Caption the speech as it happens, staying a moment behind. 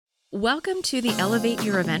Welcome to the Elevate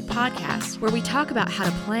Your Event podcast, where we talk about how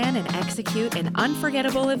to plan and execute an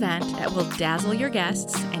unforgettable event that will dazzle your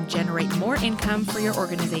guests and generate more income for your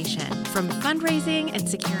organization. From fundraising and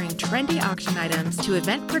securing trendy auction items to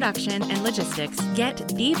event production and logistics, get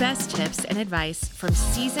the best tips and advice from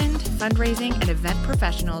seasoned fundraising and event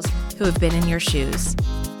professionals who have been in your shoes.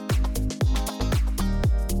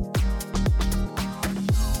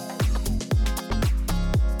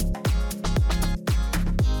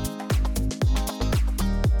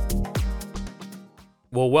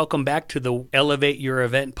 Well, welcome back to the Elevate Your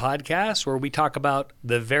Event podcast, where we talk about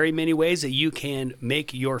the very many ways that you can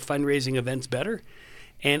make your fundraising events better.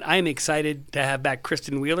 And I'm excited to have back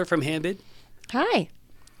Kristen Wheeler from Handbid. Hi.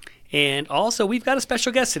 And also, we've got a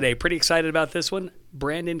special guest today. Pretty excited about this one,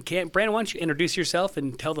 Brandon Cant. Brandon, why don't you introduce yourself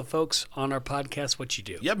and tell the folks on our podcast what you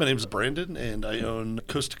do? Yeah, my name is Brandon, and I own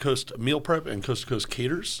Coast2Coast Meal Prep and Coast2Coast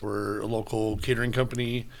Caterers. We're a local catering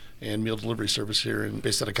company and meal delivery service here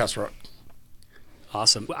based out of Castle Rock.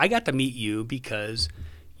 Awesome. I got to meet you because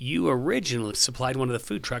you originally supplied one of the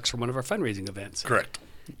food trucks for one of our fundraising events. Correct.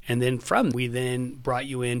 And then we then brought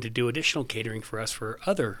you in to do additional catering for us for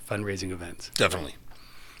other fundraising events. Definitely.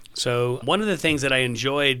 So one of the things that I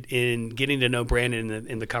enjoyed in getting to know Brandon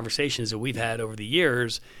in the conversations that we've had over the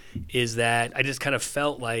years is that I just kind of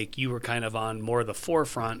felt like you were kind of on more of the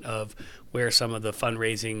forefront of where some of the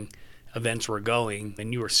fundraising events were going,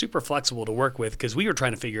 and you were super flexible to work with because we were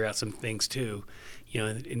trying to figure out some things too, you know,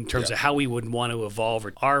 in terms of how we would want to evolve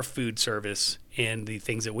our food service and the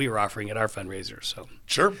things that we were offering at our fundraisers. So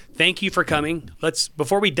sure. Thank you for coming.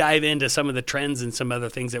 Before we dive into some of the trends and some other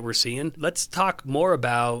things that we're seeing, let's talk more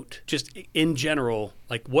about just in general,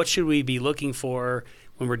 like what should we be looking for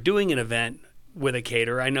when we're doing an event with a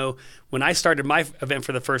caterer. I know when I started my event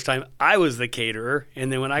for the first time, I was the caterer. And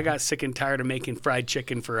then when I got sick and tired of making fried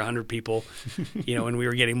chicken for 100 people, you know, and we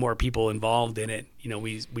were getting more people involved in it, you know,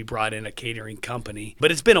 we brought in a catering company.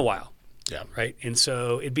 But it's been a while. Yeah. Right. And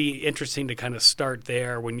so it'd be interesting to kind of start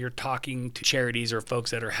there when you're talking to charities or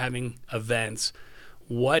folks that are having events.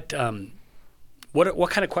 What kind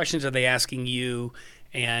of questions are they asking you?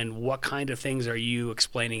 And what kind of things are you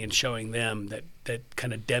explaining and showing them that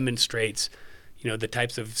kind of demonstrates, you know, the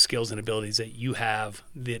types of skills and abilities that you have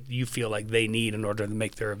that you feel like they need in order to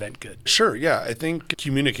make their event good? Sure, yeah. I think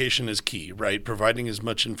communication is key, right? Providing as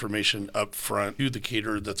much information up front to the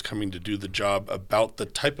caterer that's coming to do the job about the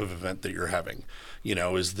type of event that you're having. You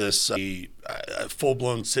know, is this a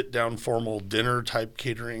full-blown sit-down formal dinner type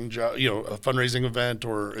catering job, you know, a fundraising event,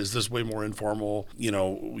 or is this way more informal? You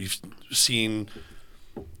know, we've seen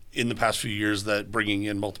in the past few years that bringing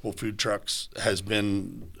in multiple food trucks has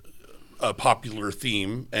been a popular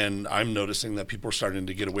theme, and I'm noticing that people are starting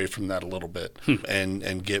to get away from that a little bit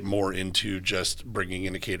and get more into just bringing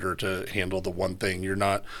in a caterer to handle the one thing. You're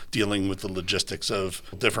not dealing with the logistics of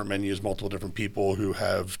different menus, multiple different people who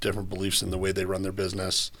have different beliefs in the way they run their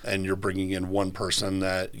business, and you're bringing in one person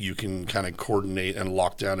that you can kind of coordinate and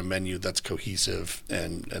lock down a menu that's cohesive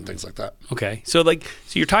and things like that. Okay. So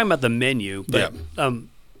you're talking about the menu, but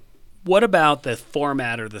what about the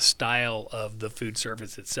format or the style of the food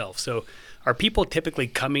service itself? So are people typically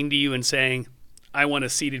coming to you and saying, I want a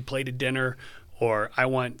seated plated dinner, or I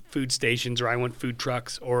want food stations, or I want food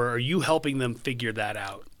trucks, or are you helping them figure that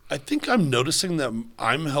out? I think I'm noticing that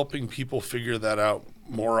I'm helping people figure that out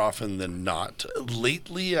more often than not.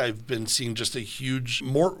 Lately, I've been seeing just a huge,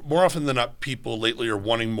 more often than not, people lately are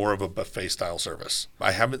wanting more of a buffet style service.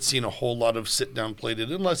 I haven't seen a whole lot of sit down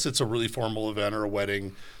plated, unless it's a really formal event or a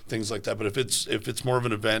wedding, things like that. But if it's more of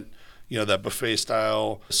an event, you know, that buffet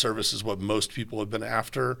style service is what most people have been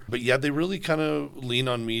after. But yeah, they really kind of lean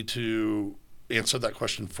on me to answer that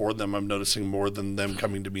question for them. I'm noticing more than them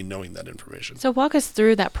coming to me knowing that information. So walk us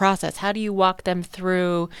through that process. How do you walk them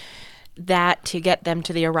through that to get them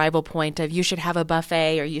to the arrival point of you should have a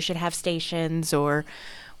buffet or you should have stations, or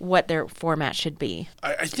what their format should be?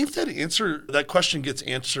 I think that question gets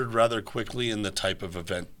answered rather quickly in the type of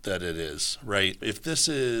event that it is, right? If this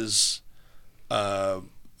is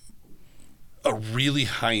a really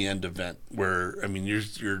high-end event where, I mean,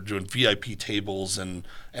 you're doing VIP tables and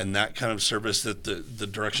that kind of service, that the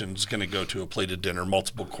direction is going to go to a plated dinner,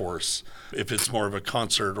 multiple course. If it's more of a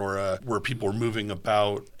concert or where people are moving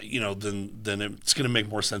about, you know, then it's going to make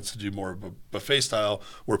more sense to do more of a buffet style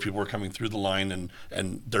where people are coming through the line and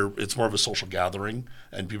it's more of a social gathering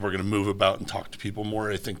and people are going to move about and talk to people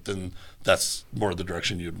more. I think then that's more of the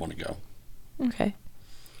direction you'd want to go. Okay.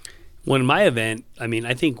 Well, in my event, I mean,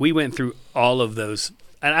 I think we went through all of those.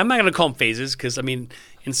 And I'm not going to call them phases because, I mean,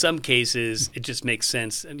 in some cases, it just makes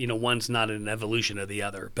sense. You know, one's not an evolution of the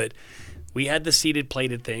other. But we had the seated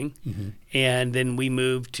plated thing, and then we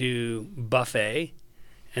moved to buffet,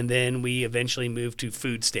 and then we eventually moved to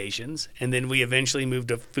food stations, and then we eventually moved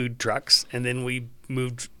to food trucks, and then we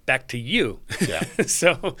moved back to you. Yeah.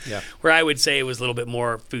 So where I would say it was a little bit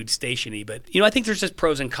more food station-y, but I think there's just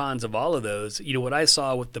pros and cons of all of those. What I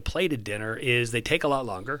saw with the plated dinner is they take a lot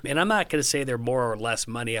longer, and I'm not going to say they're more or less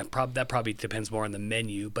money. That probably depends more on the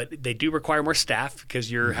menu, but they do require more staff because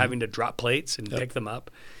you're having to drop plates and pick them up.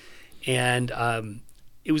 And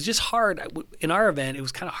it was just hard. In our event, it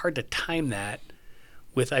was kind of hard to time that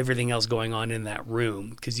with everything else going on in that room,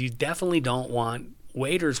 because you definitely don't want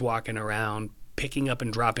waiters walking around picking up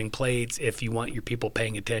and dropping plates if you want your people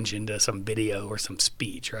paying attention to some video or some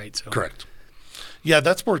speech, right? So Correct. Yeah,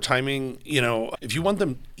 that's more timing. If you want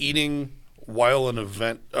them eating while an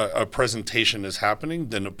event, a presentation is happening,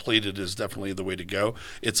 then a plated is definitely the way to go.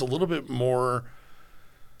 It's a little bit more,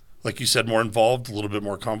 like you said, more involved, a little bit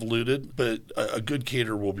more convoluted, but a good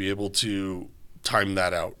caterer will be able to time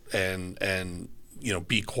that out and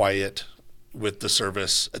be quiet with the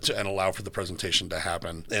service and allow for the presentation to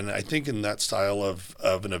happen. And I think in that style of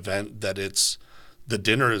an event that the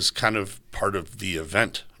dinner is kind of part of the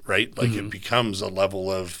event, right? Like it becomes a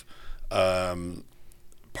level of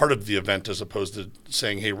part of the event, as opposed to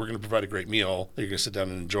saying, hey, we're going to provide a great meal that you're going to sit down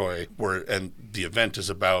and enjoy, and the event is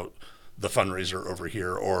about the fundraiser over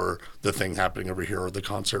here, or the thing happening over here, or the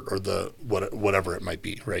concert, or the whatever it might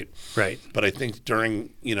be, right? Right. But I think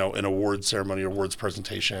during an awards ceremony, awards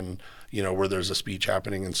presentation, where there's a speech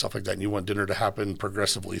happening and stuff like that, and you want dinner to happen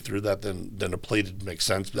progressively through that, then a plated makes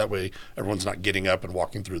sense. That way, everyone's not getting up and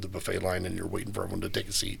walking through the buffet line, and you're waiting for everyone to take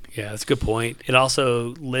a seat. Yeah, that's a good point. It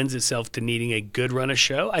also lends itself to needing a good run of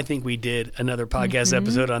show. I think we did another podcast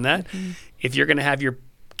episode on that. If you're going to have your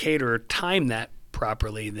caterer time that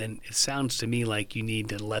properly, then it sounds to me like you need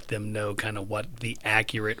to let them know kind of what the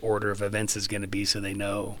accurate order of events is going to be, so they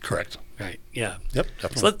know. Correct. Right. Yeah. Yep.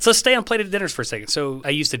 Definitely. So let's stay on plated dinners for a second. So I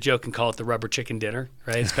used to joke and call it the rubber chicken dinner,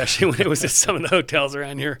 right? Especially when it was at some of the hotels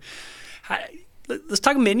around here. Let's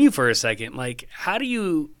talk menu for a second. Like, how do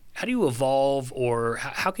you evolve, or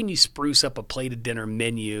how can you spruce up a plated dinner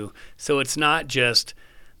menu so it's not just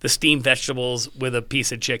the steamed vegetables with a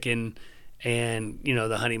piece of chicken and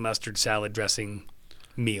the honey mustard salad dressing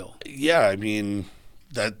meal? Yeah, I mean,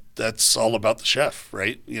 that's all about the chef,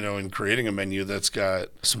 right? In creating a menu that's got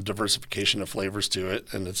some diversification of flavors to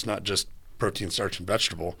it, and it's not just protein, starch, and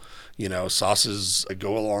vegetable. Sauces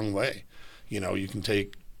go a long way. You can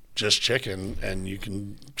take just chicken and you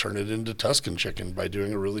can turn it into Tuscan chicken by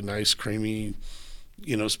doing a really nice creamy,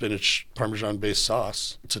 spinach Parmesan-based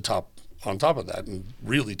sauce on top of that, and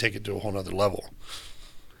really take it to a whole nother level.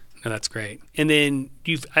 No, that's great. And then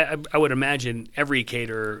I would imagine every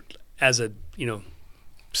caterer, as a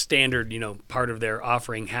standard part of their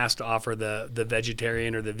offering, has to offer the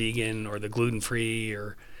vegetarian or the vegan or the gluten-free,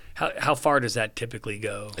 or how far does that typically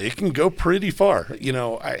go? It can go pretty far.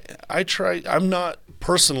 I try. I'm not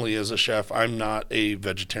personally, as a chef, I'm not a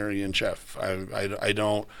vegetarian chef. I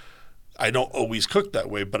don't always cook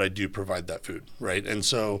that way, but I do provide that food, right? And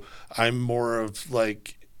so I'm more of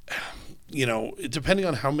like, depending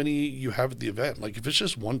on how many you have at the event. Like if it's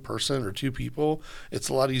just one person or two people, it's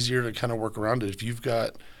a lot easier to kind of work around it. If you've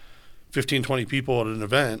got 15, 20 people at an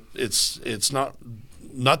event, it's not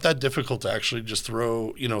that difficult to actually just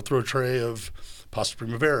throw a tray of pasta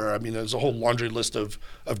primavera. I mean, there's a whole laundry list of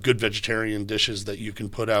good vegetarian dishes that you can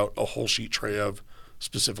put out a whole sheet tray of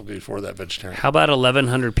specifically for that vegetarian. How about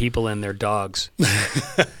 1,100 people and their dogs?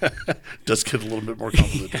 Does get a little bit more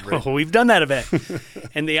complicated. Right? Well, we've done that event.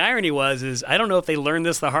 And the irony is I don't know if they learned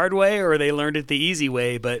this the hard way or they learned it the easy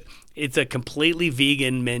way, but it's a completely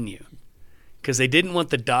vegan menu. Because they didn't want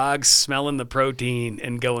the dogs smelling the protein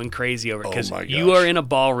and going crazy over it. Because you are in a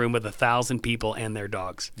ballroom with 1,000 people and their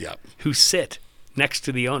dogs, who sit next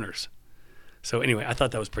to the owners. So anyway, I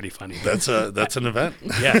thought that was pretty funny. That's an event.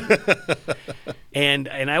 Yeah. And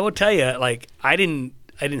I will tell you, like, I didn't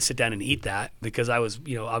sit down and eat that because I was,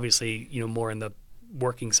 obviously, more in the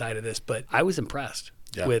working side of this, but I was impressed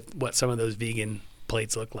with what some of those vegan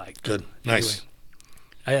plates look like. Good. Nice.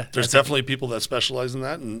 Anyway, there's definitely people that specialize in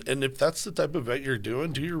that, and if that's the type of event you're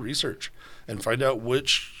doing, do your research and find out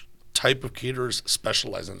which type of caterers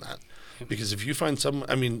specialize in that. Because if you find some,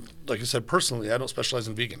 I mean, like I said, personally, I don't specialize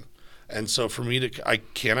in vegan. And so for me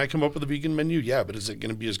can I come up with a vegan menu? Yeah, but is it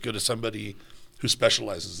going to be as good as somebody who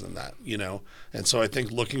specializes in that, And so I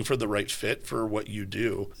think looking for the right fit for what you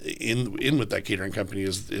do in with that catering company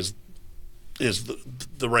is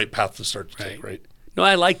the right path to start to take, right? No,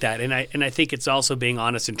 I like that. And I think it's also being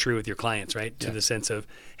honest and true with your clients, right? To the sense of,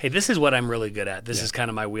 hey, this is what I'm really good at. This is kind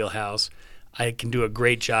of my wheelhouse. I can do a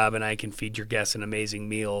great job and I can feed your guests an amazing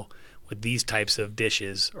meal with these types of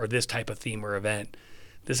dishes or this type of theme or event.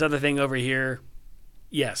 This other thing over here,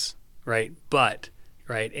 yes, right? But,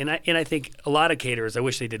 right? And I think a lot of caterers, I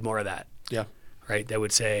wish they did more of that. Yeah. Right? That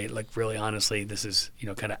would say, like, really honestly, this is,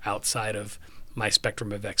 kind of outside of my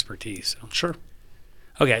spectrum of expertise. So. Sure.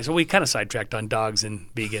 Okay, so we kind of sidetracked on dogs and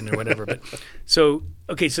vegan or whatever. But so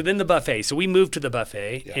then the buffet. So we moved to the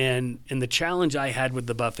buffet, and the challenge I had with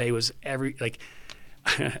the buffet was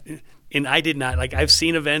and I did not, like, I've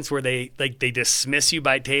seen events where they dismiss you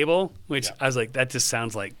by table, which I was like, that just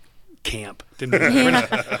sounds like camp to me.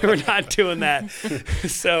 We're not doing that.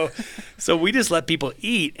 So we just let people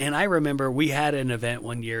eat. And I remember we had an event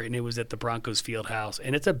one year, and it was at the Broncos field house,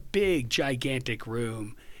 and it's a big, gigantic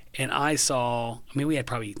room. And we had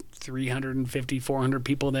probably 350, 400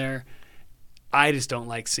 people there. I just don't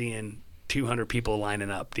like seeing 200 people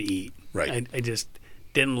lining up to eat. Right. I just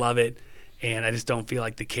didn't love it. And I just don't feel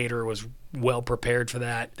like the caterer was well prepared for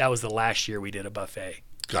that. That was the last year we did a buffet.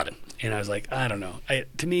 Got it. And I was like, I don't know.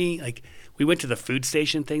 To me, like, we went to the food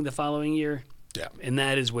station thing the following year. Yeah. And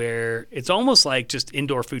that is where it's almost like just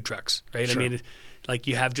indoor food trucks, right? Sure. I mean, like,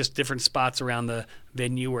 you have just different spots around the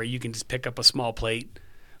venue where you can just pick up a small plate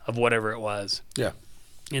of whatever it was. Yeah.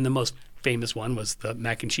 And the most famous one was the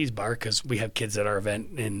mac and cheese bar, because we have kids at our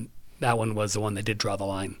event, and that one was the one that did draw the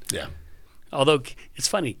line. Yeah. Although it's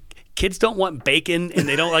funny, kids don't want bacon, and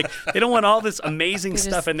they don't want all this amazing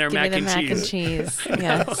stuff in their mac and cheese. Mac and cheese.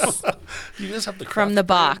 Yes. You just have the From the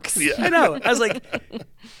box. Yeah, I know. I was like,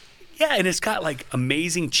 yeah, and it's got like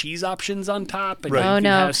amazing cheese options on top, and Right. you Oh can no.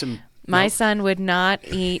 have some. My son would not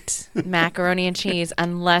eat macaroni and cheese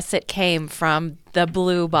unless it came from the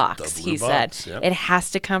blue box. The blue He box, said yep. it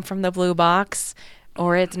has to come from the blue box,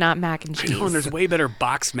 or it's not mac and cheese. No, and there's way better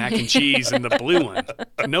boxed mac and cheese than the blue one.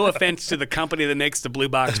 No offense to the company that makes the blue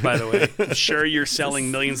box, by the way. I'm sure you're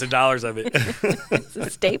selling millions of dollars of it. It's a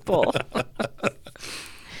staple.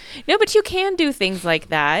 No, but you can do things like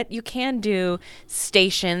that. You can do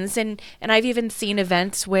stations, and I've even seen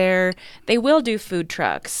events where they will do food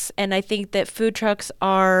trucks. And I think that food trucks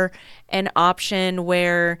are an option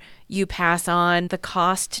where you pass on the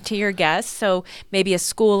cost to your guests. So maybe a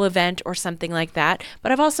school event or something like that.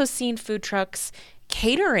 But I've also seen food trucks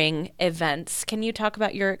catering events. Can you talk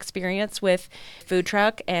about your experience with food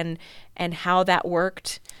truck and how that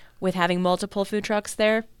worked with having multiple food trucks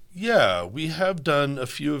there? Yeah, we have done a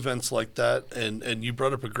few events like that, and you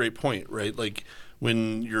brought up a great point, right? Like,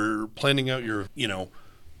 when you're planning out your,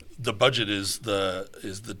 the budget is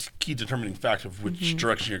the key determining factor of which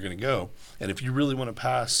direction you're going to go. And if you really want to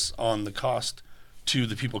pass on the cost to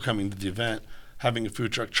the people coming to the event, having a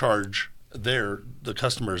food truck charge the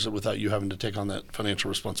customers without you having to take on that financial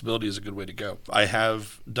responsibility is a good way to go. I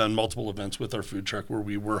have done multiple events with our food truck where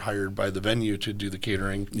we were hired by the venue to do the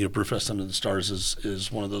catering. Brewfest Under the Stars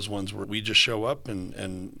is one of those ones where we just show up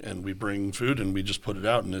and we bring food and we just put it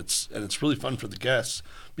out, and it's really fun for the guests,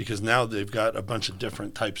 because now they've got a bunch of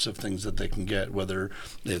different types of things that they can get, whether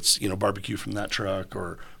it's barbecue from that truck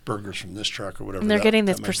or burgers from this truck or whatever. And they're getting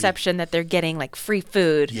this perception that they're getting like free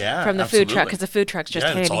food from the food truck, because the food truck's just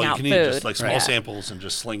handing all out you can food. eat, just like small samples and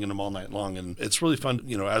just slinging them all night long. And it's really fun,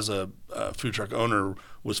 as a food truck owner,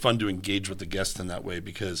 was fun to engage with the guests in that way,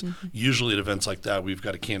 because usually at events like that, we've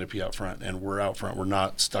got a canopy out front and we're out front. We're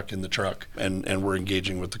not stuck in the truck, and we're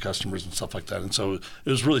engaging with the customers and stuff like that. And so it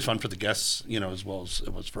was really fun for the guests, as well as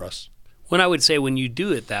it was for us. When I would say when you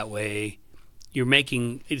do it that way,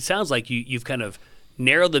 it sounds like you've kind of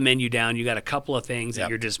narrowed the menu down. You got a couple of things that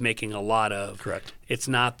you're just making a lot of. Correct. It's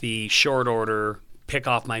not the short order, pick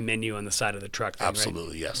off my menu on the side of the truck thing,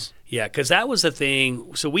 Absolutely, right? yes. Yeah, because that was the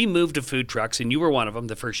thing. So we moved to food trucks, and you were one of them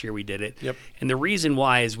the first year we did it. Yep. And the reason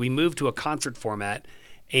why is we moved to a concert format,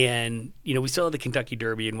 and we still had the Kentucky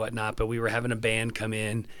Derby and whatnot, but we were having a band come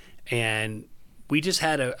in, and we just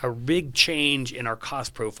had a big change in our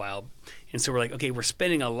cost profile. And so we're like, okay, we're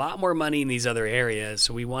spending a lot more money in these other areas,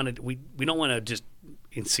 so we don't want to just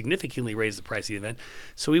significantly raise the price of the event.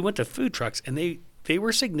 So we went to food trucks, and they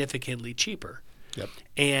were significantly cheaper. Yep.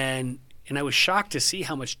 And I was shocked to see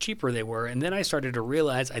how much cheaper they were. And then I started to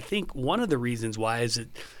realize, I think one of the reasons why is that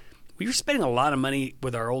we were spending a lot of money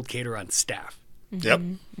with our old caterer on staff. Yep.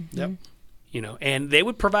 Yep. And they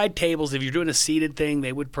would provide tables. If you're doing a seated thing,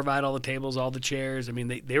 they would provide all the tables, all the chairs. I mean,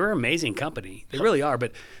 they were an amazing company. They really are.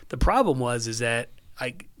 But the problem is that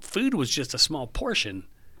food was just a small portion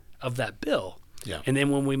of that bill. Yeah. And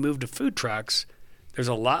then when we moved to food trucks, there's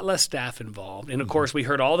a lot less staff involved. And, of course, we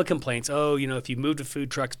heard all the complaints. Oh, if you move to food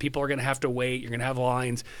trucks, people are going to have to wait. You're going to have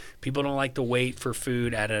lines. People don't like to wait for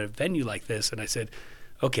food at a venue like this. And I said,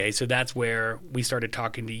 okay, so that's where we started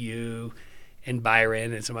talking to you. and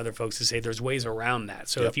Byron and some other folks to say there's ways around that.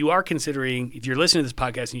 So Yep. if you're listening to this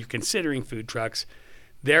podcast and you're considering food trucks,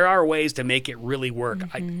 there are ways to make it really work.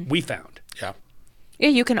 We found. Yeah. Yeah,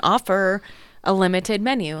 you can offer a limited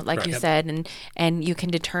menu, like Correct. you Yep. said, and you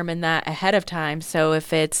can determine that ahead of time. So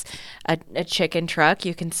if it's a chicken truck,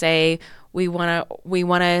 you can say we want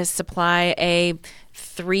to supply a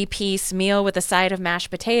 3-piece meal with a side of mashed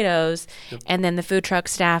potatoes, and then the food truck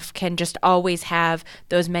staff can just always have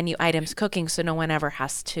those menu items cooking, so no one ever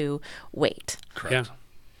has to wait. Correct.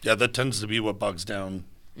 Yeah. Yeah, that tends to be what bogs down,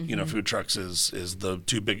 food trucks is the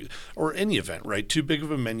too big, or any event, right? Too big of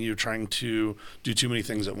a menu, trying to do too many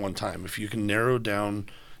things at one time. If you can narrow down,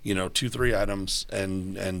 2-3 items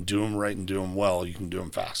and do them right and do them well, you can do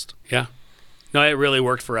them fast. Yeah. No, it really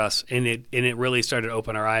worked for us, and it really started to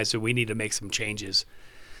open our eyes. So we need to make some changes.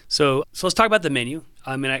 So let's talk about the menu.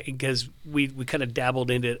 I mean, because we kind of dabbled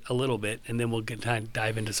into it a little bit, and then we'll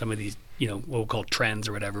dive into some of these, what we'll call trends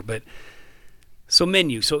or whatever. But so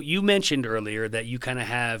menu. So you mentioned earlier that you kind of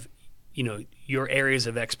have, your areas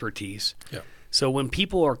of expertise. Yeah. So when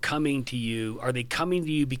people are coming to you, are they coming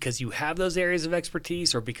to you because you have those areas of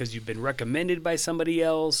expertise, or because you've been recommended by somebody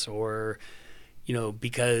else, or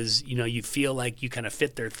because you feel like you kind of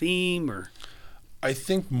fit their theme? Or I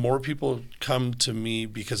think more people come to me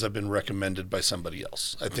because I've been recommended by somebody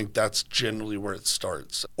else. I think that's generally where it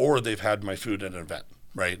starts. Or they've had my food at an event,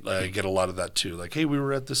 right? I get a lot of that too. Like, hey, we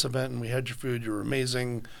were at this event and we had your food. You were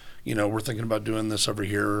amazing. We're thinking about doing this over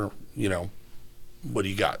here. What do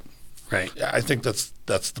you got? right. Yeah, I think that's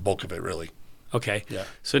the bulk of it, really. Okay. Yeah.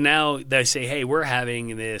 So now they say, hey, we're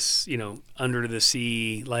having this, under the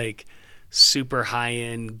sea, like super high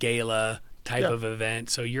end gala type of event.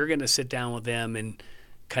 So you're going to sit down with them and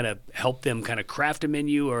kind of help them kind of craft a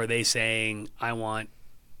menu, or are they saying, I want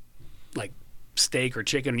like steak or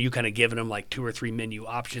chicken? Are you kind of giving them like 2 or 3 menu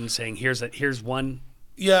options, saying here's one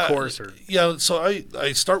course? Or So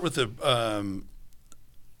I start with a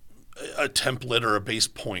template or a base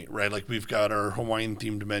point, right? Like we've got our Hawaiian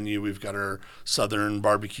themed menu, we've got our Southern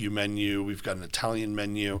barbecue menu, we've got an Italian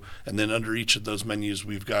menu, and then under each of those menus,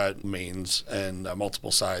 we've got mains and multiple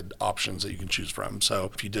side options that you can choose from. So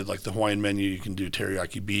if you did like the Hawaiian menu, you can do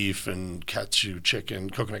teriyaki beef and katsu chicken,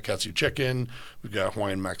 coconut katsu chicken. We've got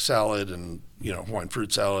Hawaiian mac salad and Hawaiian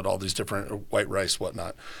fruit salad, all these different white rice,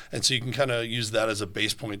 whatnot. And so you can kind of use that as a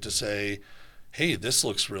base point to say, hey, this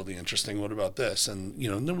looks really interesting. What about this? And,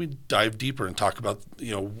 and then we dive deeper and talk about,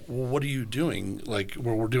 what are you doing? Like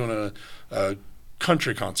where we're doing a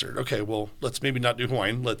country concert. Okay, well, let's maybe not do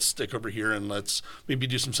Hawaiian. Let's stick over here and let's maybe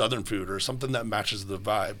do some Southern food or something that matches the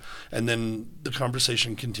vibe. And then the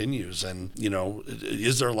conversation continues. And,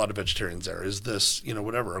 is there a lot of vegetarians there? Is this,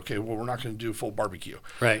 whatever? Okay, well, we're not going to do full barbecue.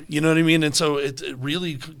 right. You know what I mean? And so it's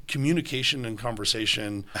really communication and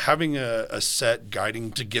conversation, having a set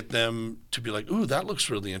guiding to get them to be like, ooh, that looks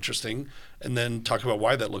really interesting. And then talk about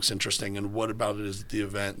why that looks interesting and what about it is the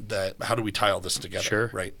event how do we tie all this together?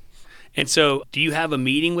 Sure. Right. And so do you have a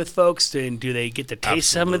meeting with folks, and do they get to taste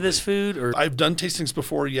some of this food? Or I've done tastings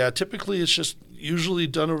before. Yeah. Typically it's just usually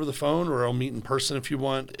done over the phone, or I'll meet in person if you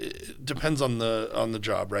want. It depends on the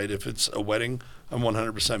job, right? If it's a wedding, I'm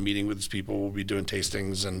 100% meeting with these people. We'll be doing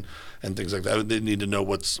tastings and things like that. They need to know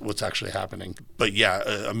what's actually happening. But yeah,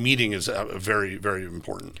 a meeting is very, very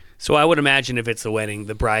important. So I would imagine if it's the wedding,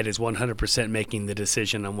 the bride is 100% making the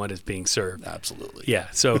decision on what is being served. Absolutely. Yeah.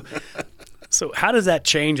 So how does that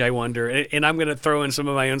change, I wonder? And I'm going to throw in some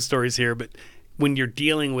of my own stories here, but when you're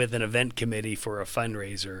dealing with an event committee for a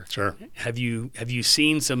fundraiser, Sure. have you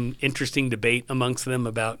seen some interesting debate amongst them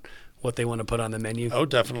about what they want to put on the menu? Oh,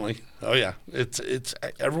 definitely. Oh, yeah. It's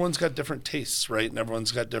everyone's got different tastes, right? And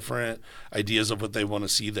everyone's got different ideas of what they want to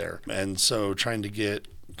see there. And so trying to get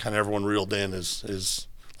kind of everyone reeled in is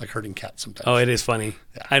like herding cats sometimes. Oh, it is funny.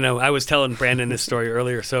 Yeah. I know. I was telling Brandon this story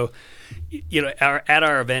earlier. So, at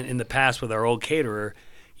our event in the past with our old caterer,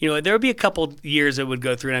 there would be a couple years that would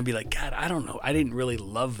go through and I'd be like, God, I don't know. I didn't really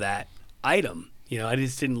love that item. I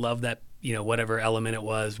just didn't love that, whatever element it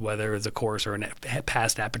was, whether it was a course or a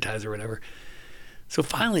past appetizer or whatever. So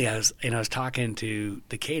finally I was talking to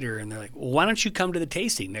the caterer and they're like, well, why don't you come to the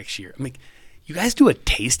tasting next year? I'm like, you guys do a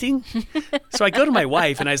tasting? So I go to my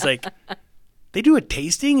wife and I was like, they do a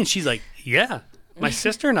tasting? And she's like, yeah, my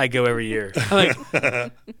sister and I go every year. I'm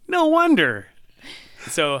like, no wonder.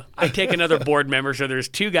 So I take another board member. So there's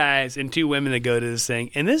 2 guys and 2 women that go to this thing.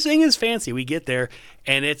 And this thing is fancy. We get there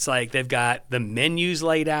and it's like they've got the menus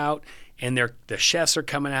laid out and the chefs are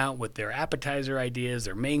coming out with their appetizer ideas,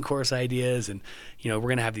 their main course ideas, and we're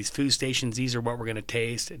going to have these food stations. These are what we're going to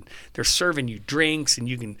taste, and they're serving you drinks, and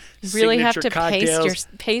you can really have to cocktails.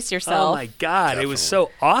 pace yourself. Oh my God, Definitely. It was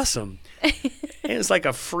so awesome. It was like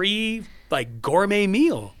a free gourmet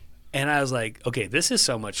meal. And I was like, okay, this is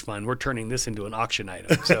so much fun. We're turning this into an auction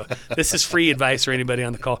item. So this is free advice for anybody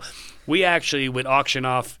on the call. We actually would auction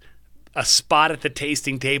off a spot at the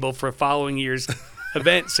tasting table for following year's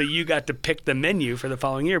event. So you got to pick the menu for the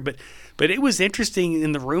following year. But it was interesting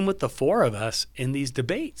in the room with the four of us in these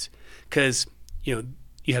debates because, you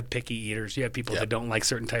have picky eaters. You have people that don't like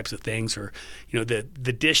certain types of things, or,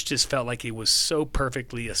 the dish just felt like it was so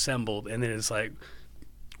perfectly assembled. And then it's like,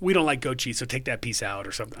 we don't like goat cheese, so take that piece out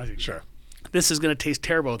or something. I think, sure. This is going to taste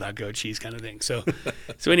terrible without goat cheese kind of thing. So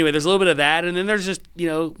anyway, there's a little bit of that. And then there's just,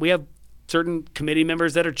 we have certain committee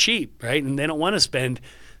members that are cheap, right? And they don't want to spend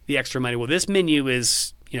the extra money. Well, this menu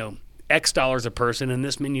is, X dollars a person, and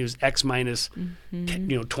this menu is X minus,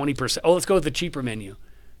 20%. Oh, let's go with the cheaper menu.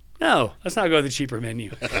 No, let's not go with the cheaper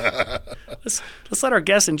menu. Let's let our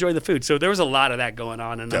guests enjoy the food. So there was a lot of that going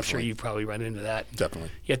on, and Definitely. I'm sure you've probably run into that. Definitely.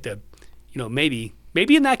 You have to,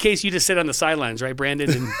 Maybe in that case, you just sit on the sidelines, right, Brandon?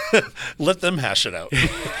 And let them hash it out.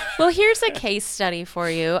 Well, here's a case study for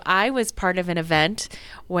you. I was part of an event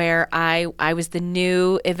where I was the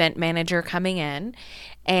new event manager coming in,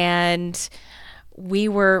 and we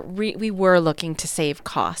were looking to save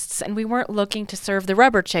costs, and we weren't looking to serve the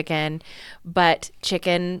rubber chicken, but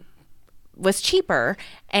chicken was cheaper.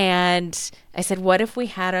 And I said, what if we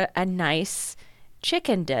had a nice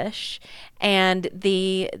chicken dish? And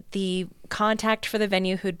the contact for the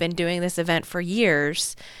venue who'd been doing this event for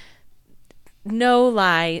years, no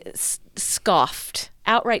lie,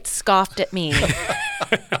 outright scoffed at me.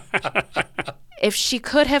 If she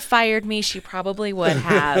could have fired me, she probably would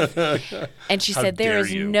have. And she said, there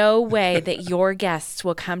is no way that your guests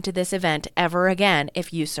will come to this event ever again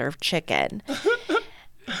if you serve chicken.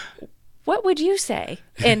 What would you say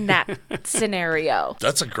in that scenario?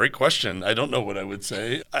 That's a great question. I don't know what I would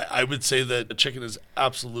say. I would say that chicken is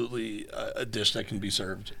absolutely a dish that can be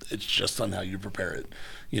served. It's just on how you prepare it,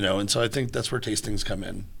 and so I think that's where tastings come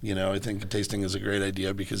in. I think tasting is a great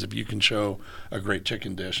idea because if you can show a great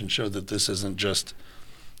chicken dish and show that this isn't just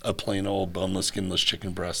a plain old boneless, skinless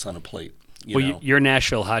chicken breast on a plate. Your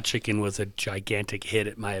Nashville hot chicken was a gigantic hit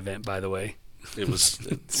at my event, by the way. It was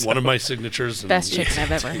one of my signatures. Best chicken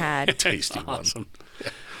I've ever had. Tasty awesome.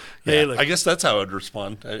 one. Yeah, I guess that's how I'd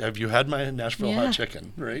respond. Have you had my Nashville hot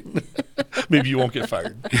chicken, right? Maybe you won't get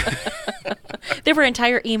fired. There were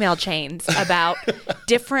entire email chains about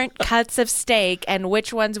different cuts of steak and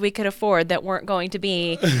which ones we could afford that weren't going to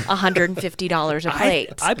be $150 a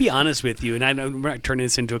plate. I'd be honest with you, and I know we're not turning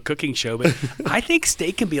this into a cooking show, but I think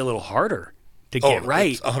steak can be a little harder to get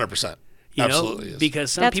right. 100%. Absolutely is. Because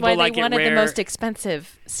some That's people why like they it wanted rare. The most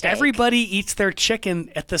expensive steak. Everybody eats their chicken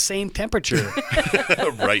at the same temperature.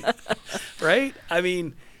 Right. Right? I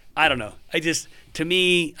mean, I don't know. To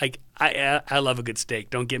me, I love a good steak.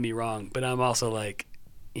 Don't get me wrong. But I'm also like,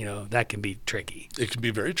 that can be tricky. It can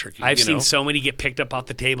be very tricky. I've seen so many get picked up off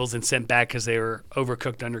the tables and sent back because they were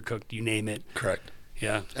overcooked, undercooked, you name it. Correct.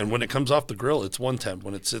 Yeah. And when it comes off the grill, it's one temp.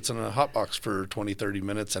 When it sits in a hot box for 20, 30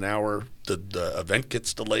 minutes, an hour, the event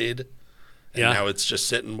gets delayed. And now it's just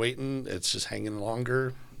sitting, waiting. It's just hanging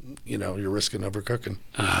longer. You're risking overcooking.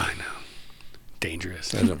 Oh, I know.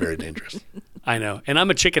 Dangerous. I know, very dangerous. I know. And I'm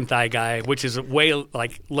a chicken thigh guy, which is way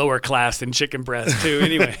lower class than chicken breast too.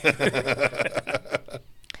 Anyway.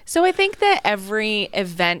 So I think that every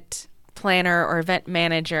event planner or event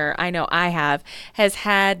manager, I know I has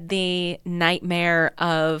had the nightmare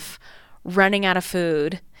of running out of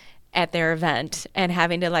food at their event and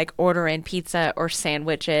having to order in pizza or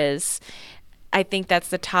sandwiches. I think that's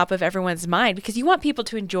the top of everyone's mind because you want people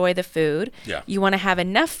to enjoy the food. Yeah. You want to have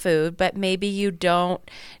enough food, but maybe you don't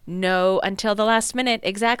know until the last minute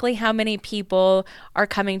exactly how many people are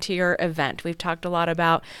coming to your event. We've talked a lot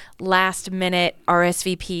about last minute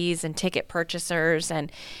RSVPs and ticket purchasers,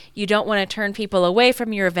 and you don't want to turn people away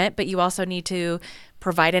from your event, but you also need to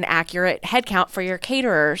provide an accurate head count for your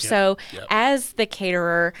caterer. So as the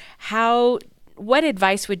caterer, what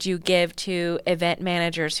advice would you give to event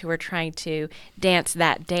managers who are trying to dance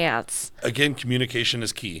that dance? Again, communication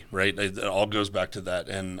is key, right? It all goes back to that.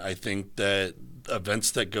 And I think that events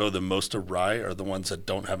that go the most awry are the ones that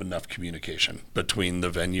don't have enough communication between the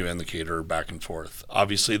venue and the caterer back and forth.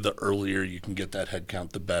 Obviously, the earlier you can get that head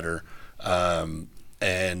count, the better.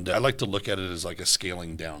 And I like to look at it as like a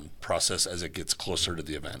scaling down process as it gets closer to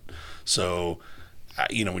the event. So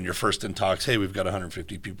when you're first in talks, hey, we've got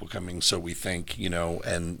 150 people coming, so we think,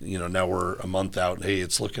 and now we're a month out. Hey,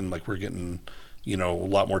 it's looking like we're getting, a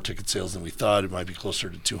lot more ticket sales than we thought. It might be closer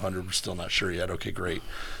to 200. We're still not sure yet. Okay, great.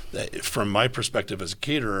 From my perspective as a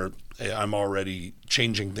caterer, I'm already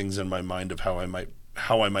changing things in my mind of how I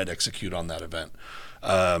might execute on that event.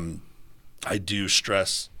 I do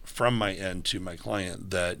stress from my end to my client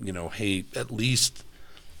that, hey, at least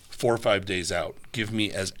 4 or 5 days out, give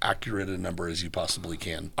me as accurate a number as you possibly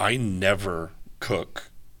can. I never cook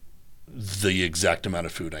the exact amount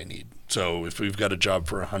of food I need. So if we've got a job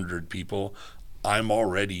for 100 people,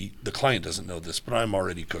 the client doesn't know this, but I'm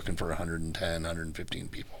already cooking for 110, 115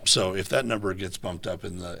 people. So if that number gets bumped up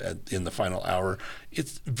in the final hour,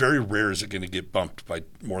 it's very rare is it going to get bumped by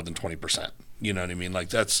more than 20%. You know what I mean? Like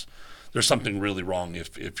there's something really wrong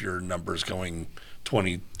if your number's going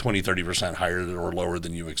 20, 30% higher or lower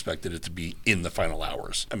than you expected it to be in the final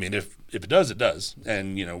hours. I mean, if it does, it does.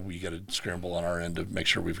 And, we got to scramble on our end to make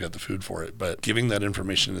sure we've got the food for it. But giving that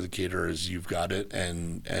information to the caterer as you've got it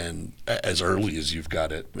and as early as you've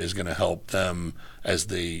got it is going to help them as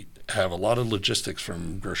they have a lot of logistics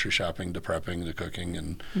from grocery shopping to prepping to cooking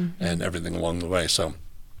and everything along the way. So,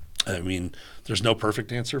 I mean, there's no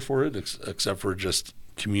perfect answer for it except for just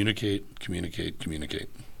communicate.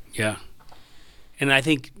 Yeah. And I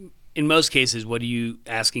think in most cases, what are you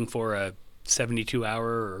asking for, a 72-hour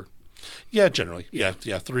or? Yeah, generally. Yeah.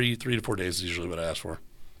 3 to 4 days is usually what I ask for.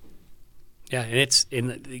 Yeah,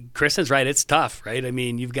 and Kristen's right. It's tough, right? I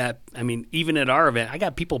mean, even at our event, I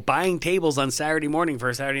got people buying tables on Saturday morning for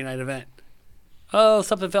a Saturday night event. Oh,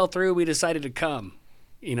 something fell through. We decided to come.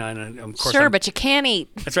 And of course, sure, but you can't eat.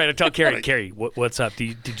 That's right. I tell Carrie, Right. Carrie, what's up?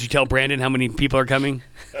 Did you tell Brandon how many people are coming?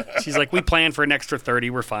 She's like, we planned for an extra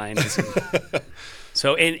 30. We're fine.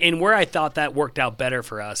 So, and where I thought that worked out better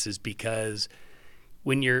for us is because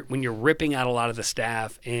when you're ripping out a lot of the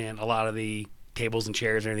staff and a lot of the tables and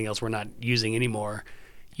chairs and everything else we're not using anymore,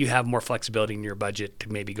 you have more flexibility in your budget to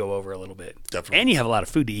maybe go over a little bit. Definitely. And you have a lot of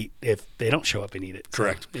food to eat if they don't show up and eat it.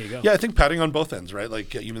 Correct. So, there you go. Yeah, I think padding on both ends, right?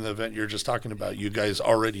 Like even the event you're just talking about, you guys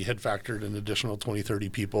already had factored an additional 20, 30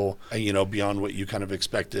 people, beyond what you kind of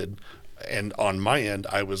expected. And on my end,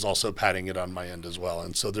 I was also padding it on my end as well.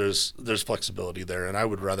 And so there's flexibility there. And I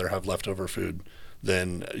would rather have leftover food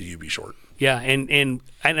than you be short. Yeah, and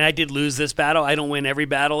I did lose this battle. I don't win every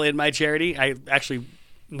battle in my charity. I actually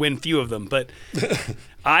win few of them, but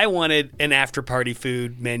I wanted an after-party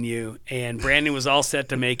food menu, and Brandon was all set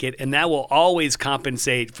to make it, and that will always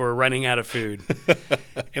compensate for running out of food.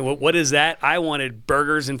 And what is that? I wanted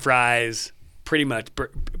burgers and fries, pretty much,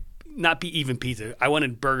 not even pizza. I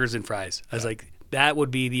wanted burgers and fries. I was like, that would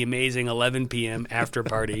be the amazing 11 p.m.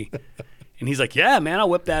 after-party. And he's like, yeah, man, I'll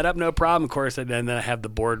whip that up, no problem. Of course, and then I have the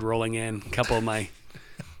board rolling in. A couple of my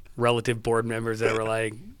relative board members that were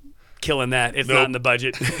like, killing that. It's not in the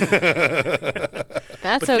budget.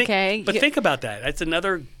 That's okay. But think about that. That's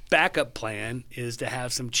another backup plan, is to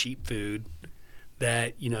have some cheap food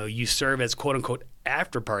that, you serve as quote unquote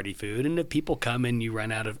after party food. And if people come and you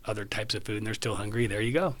run out of other types of food and they're still hungry, there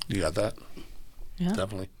you go. You got that? Yeah.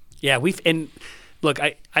 Definitely. Yeah, and look,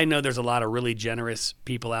 I know there's a lot of really generous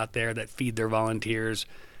people out there that feed their volunteers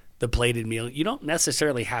the plated meal. You don't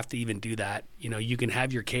necessarily have to even do that. You can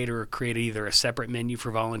have your caterer create either a separate menu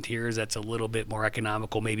for volunteers that's a little bit more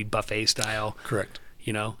economical, maybe buffet style. Correct.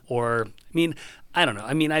 Or, I don't know.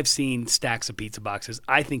 I've seen stacks of pizza boxes.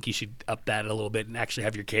 I think you should up that a little bit and actually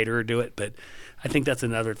have your caterer do it. But I think that's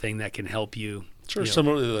another thing that can help you. Sure.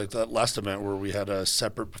 Similarly, like that last event where we had a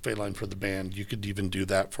separate buffet line for the band, you could even do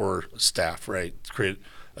that for staff, right? Create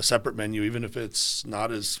a separate menu, even if it's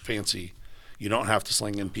not as fancy. You don't have to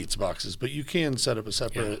sling in pizza boxes, but you can set up a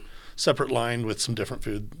separate line with some different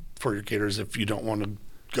food for your caterers if you don't want to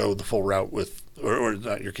go the full route with, or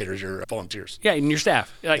not your caterers, your volunteers. Yeah, and your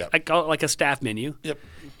staff. I call it like a staff menu. Yep.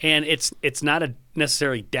 And it's not a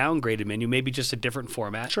necessarily downgraded menu, maybe just a different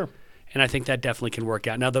format. Sure. And I think that definitely can work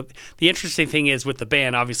out. Now, the interesting thing is with the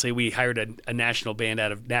band, obviously we hired a national band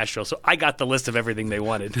out of Nashville, so I got the list of everything they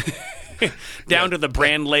wanted, down to the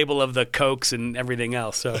brand label of the Cokes and everything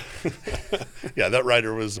else. So, yeah, that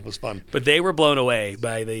rider was fun. But they were blown away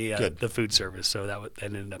by the food service, so that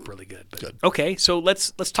ended up really good. But, good. Okay, so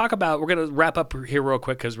let's talk about. We're going to wrap up here real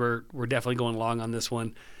quick because we're definitely going long on this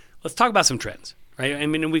one. Let's talk about some trends, right?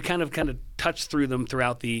 And we kind of touched through them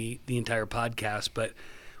throughout the entire podcast, but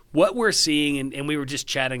what we're seeing, and we were just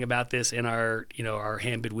chatting about this in our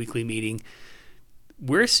Handbid weekly meeting,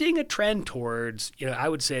 we're seeing a trend towards, I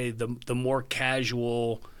would say the more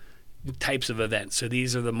casual types of events. So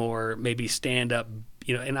these are the more maybe stand up,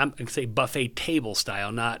 and I'm going to say buffet table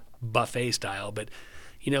style, not buffet style, but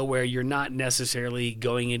where you're not necessarily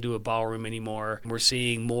going into a ballroom anymore. We're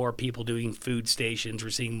seeing more people doing food stations.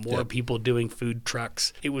 We're seeing more people doing food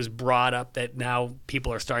trucks. It was brought up that now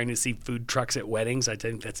people are starting to see food trucks at weddings. I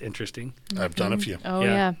think that's interesting. I've done a few. Oh,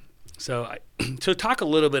 yeah. So, so talk a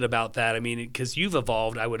little bit about that. I mean, because you've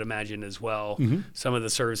evolved, I would imagine as well, some of the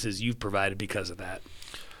services you've provided because of that.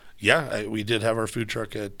 Yeah, we did have our food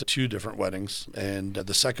truck at 2 different weddings, and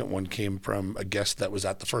the second one came from a guest that was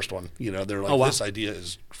at the first one. They're like, this idea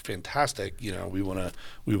is fantastic. We want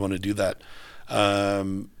to do that.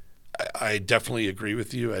 I definitely agree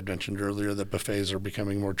with you. I mentioned earlier that buffets are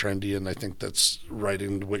becoming more trendy, and I think that's right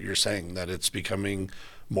into what you're saying, that it's becoming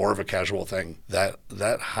more of a casual thing. That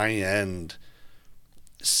high-end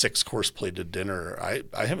 6-course plated dinner,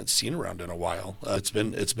 I haven't seen around in a while. It's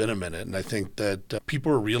been a minute, and I think that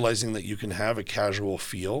people are realizing that you can have a casual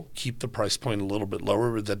feel, keep the price point a little bit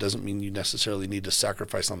lower, but that doesn't mean you necessarily need to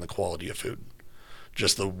sacrifice on the quality of food.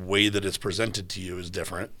 Just the way that it's presented to you is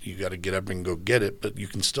different. You got to get up and go get it, but you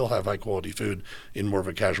can still have high quality food in more of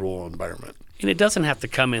a casual environment. And it doesn't have to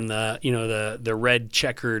come in the red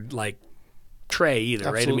checkered tray either,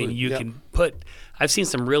 Absolutely. right? I mean, you can put. I've seen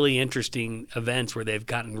some really interesting events where they've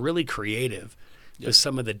gotten really creative with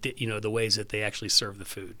some of the ways that they actually serve the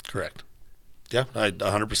food. Correct. Yeah, I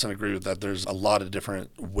 100% agree with that. There's a lot of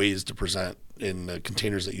different ways to present in the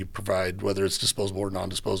containers that you provide, whether it's disposable or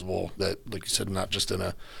non-disposable, that, like you said, not just in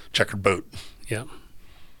a checkered boat. Yeah.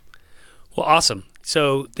 Well, awesome.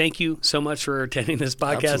 So thank you so much for attending this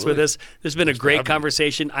podcast with us. This has been a great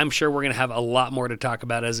conversation. I'm sure we're going to have a lot more to talk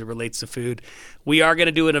about as it relates to food. We are going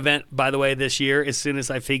to do an event, by the way, this year. As soon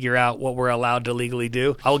as I figure out what we're allowed to legally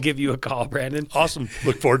do, I'll give you a call, Brandon. Awesome.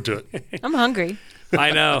 Look forward to it. I'm hungry.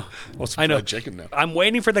 I know. I know. Chicken now. I'm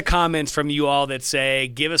waiting for the comments from you all that say,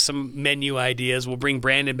 give us some menu ideas. We'll bring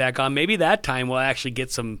Brandon back on. Maybe that time we'll actually get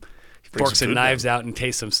some forks and knives out and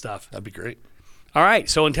taste some stuff. That'd be great. All right.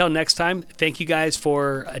 So until next time, thank you guys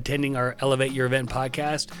for attending our Elevate Your Event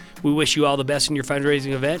podcast. We wish you all the best in your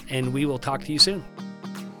fundraising event, and we will talk to you soon.